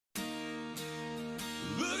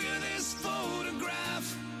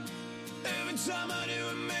photograph. Every time I do,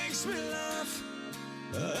 it makes me laugh.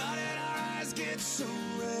 How did our eyes get so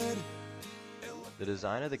red? The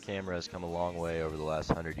design of the camera has come a long way over the last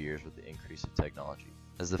 100 years with the increase of technology.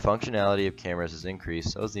 As the functionality of cameras has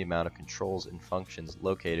increased, so has the amount of controls and functions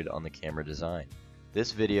located on the camera design.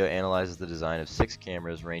 This video analyzes the design of 6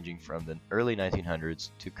 cameras ranging from the early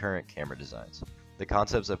 1900s to current camera designs. The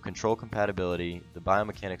concepts of control compatibility, the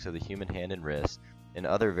biomechanics of the human hand and wrist, and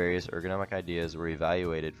other various ergonomic ideas were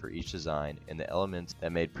evaluated for each design, and the elements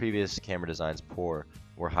that made previous camera designs poor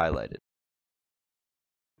were highlighted.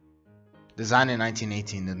 Designed in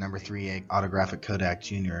 1918, the No. 3A autographic Kodak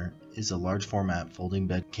Jr. is a large format folding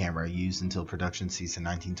bed camera used until production ceased in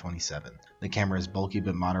 1927. The camera is bulky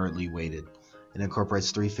but moderately weighted. It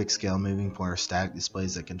incorporates 3 fixed scale moving point or static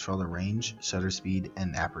displays that control the range, shutter speed,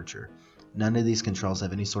 and aperture. None of these controls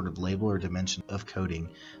have any sort of label or dimension of coding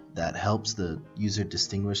that helps the user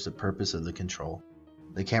distinguish the purpose of the control.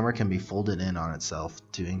 The camera can be folded in on itself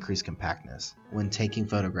to increase compactness. When taking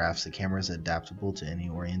photographs, the camera is adaptable to any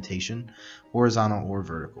orientation, horizontal or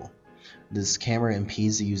vertical. This camera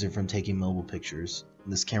impedes the user from taking mobile pictures.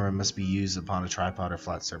 This camera must be used upon a tripod or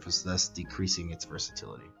flat surface, thus decreasing its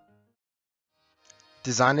versatility.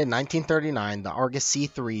 Designed in 1939, the Argus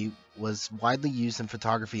C3 was widely used in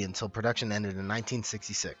photography until production ended in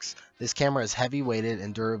 1966. This camera is heavy weighted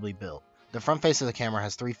and durably built. The front face of the camera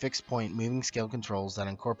has 3 fixed point moving scale controls that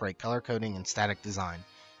incorporate color coding and static design.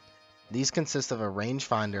 These consist of a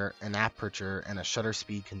rangefinder, an aperture, and a shutter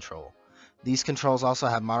speed control. These controls also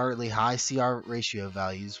have moderately high CR ratio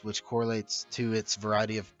values, which correlates to its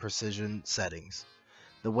variety of precision settings.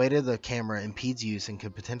 The weight of the camera impedes use and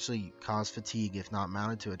could potentially cause fatigue if not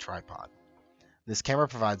mounted to a tripod. This camera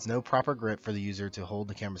provides no proper grip for the user to hold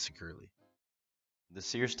the camera securely. The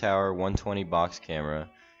Sears Tower 120 box camera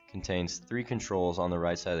contains 3 controls on the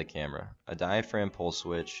right side of the camera: a diaphragm pull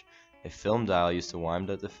switch, a film dial used to wind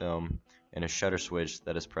up the film, and a shutter switch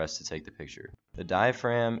that is pressed to take the picture. The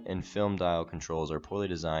diaphragm and film dial controls are poorly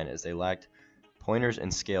designed as they lacked pointers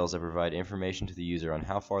and scales that provide information to the user on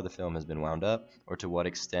how far the film has been wound up or to what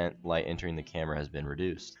extent light entering the camera has been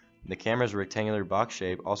reduced. The camera's rectangular box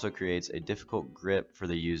shape also creates a difficult grip for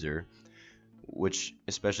the user, which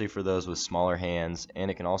especially for those with smaller hands, and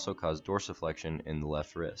it can also cause dorsiflexion in the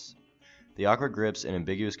left wrist. The awkward grips and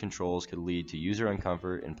ambiguous controls could lead to user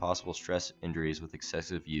uncomfort and possible stress injuries with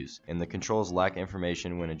excessive use, and the controls lack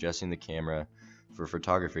information when adjusting the camera for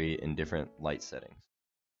photography in different light settings.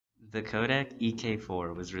 The Kodak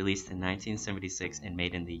EK4 was released in 1976 and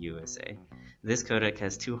made in the USA. This Kodak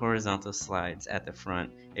has 2 horizontal slides at the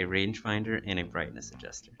front, a rangefinder, and a brightness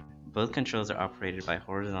adjuster. Both controls are operated by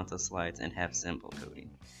horizontal slides and have symbol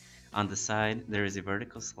coding. On the side, there is a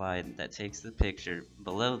vertical slide that takes the picture.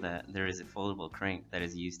 Below that, there is a foldable crank that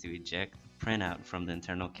is used to eject the printout from the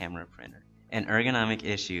internal camera printer. An ergonomic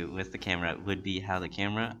issue with the camera would be how the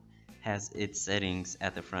camera has its settings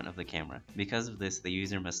at the front of the camera. Because of this, the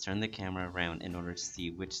user must turn the camera around in order to see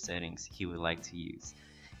which settings he would like to use.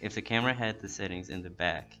 If the camera had the settings in the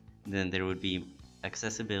back, then there would be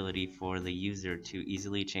accessibility for the user to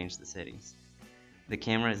easily change the settings. The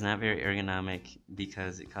camera is not very ergonomic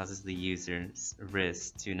because it causes the user's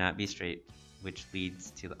wrist to not be straight, which leads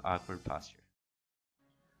to the awkward posture.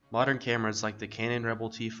 Modern cameras like the Canon Rebel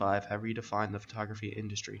T5 have redefined the photography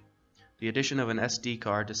industry. The addition of an SD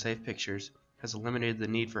card to save pictures has eliminated the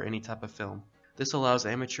need for any type of film. This allows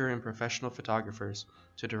amateur and professional photographers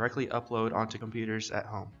to directly upload onto computers at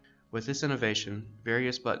home. With this innovation,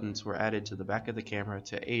 various buttons were added to the back of the camera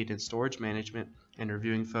to aid in storage management and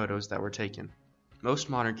reviewing photos that were taken. Most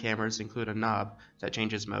modern cameras include a knob that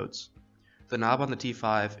changes modes. The knob on the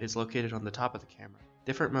T5 is located on the top of the camera.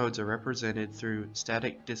 Different modes are represented through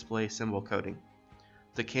static display symbol coding.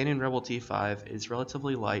 The Canon Rebel T5 is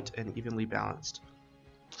relatively light and evenly balanced.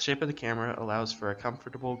 The shape of the camera allows for a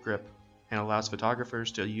comfortable grip and allows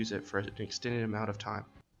photographers to use it for an extended amount of time.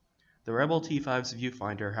 The Rebel T5's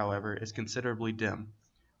viewfinder, however, is considerably dim.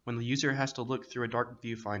 When the user has to look through a dark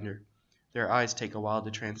viewfinder, their eyes take a while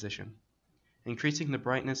to transition. Increasing the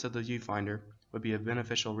brightness of the viewfinder would be a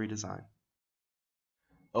beneficial redesign.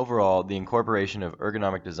 Overall, the incorporation of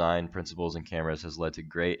ergonomic design principles in cameras has led to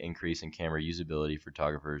great increase in camera usability for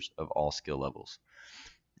photographers of all skill levels.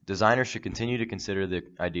 Designers should continue to consider the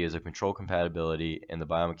ideas of control compatibility and the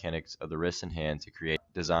biomechanics of the wrist and hand to create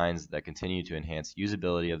designs that continue to enhance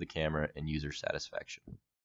usability of the camera and user satisfaction.